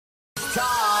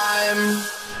time.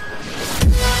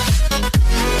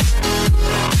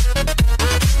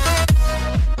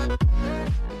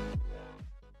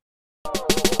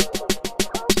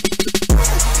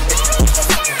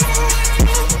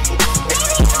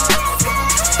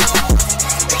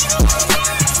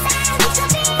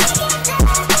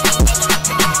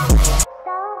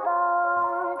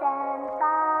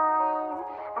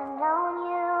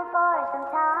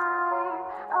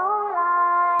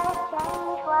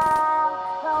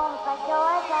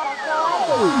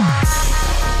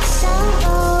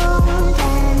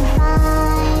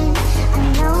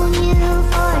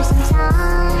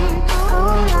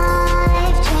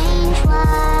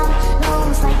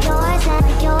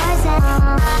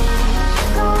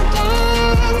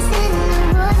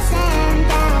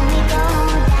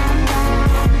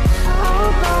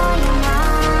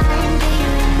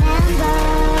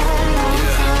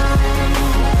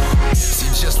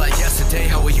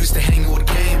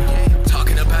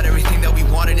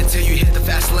 Until you hit the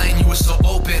fast lane, you were so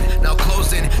open, now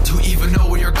closing. Do you even know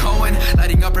where you're going?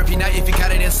 Lighting up every night if you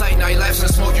got it in sight. Now your life's in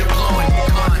smoke, you're glowing.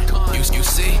 You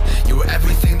see, you were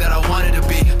everything that I wanted to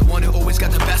be. The one who always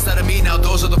got the best out of me. Now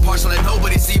those are the parts that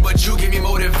nobody see, but you gave me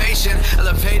motivation,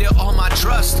 elevated all my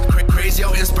trust. Crazy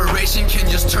how inspiration can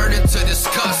just turn into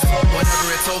disgust. Whenever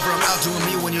it's over, I'm out doing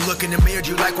me. When you look in the mirror,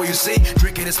 do you like what you see?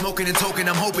 Drinking and smoking and token,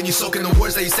 I'm hoping you soak in the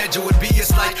words that you said you would be.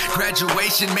 It's like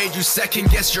graduation made you second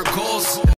guess your goals.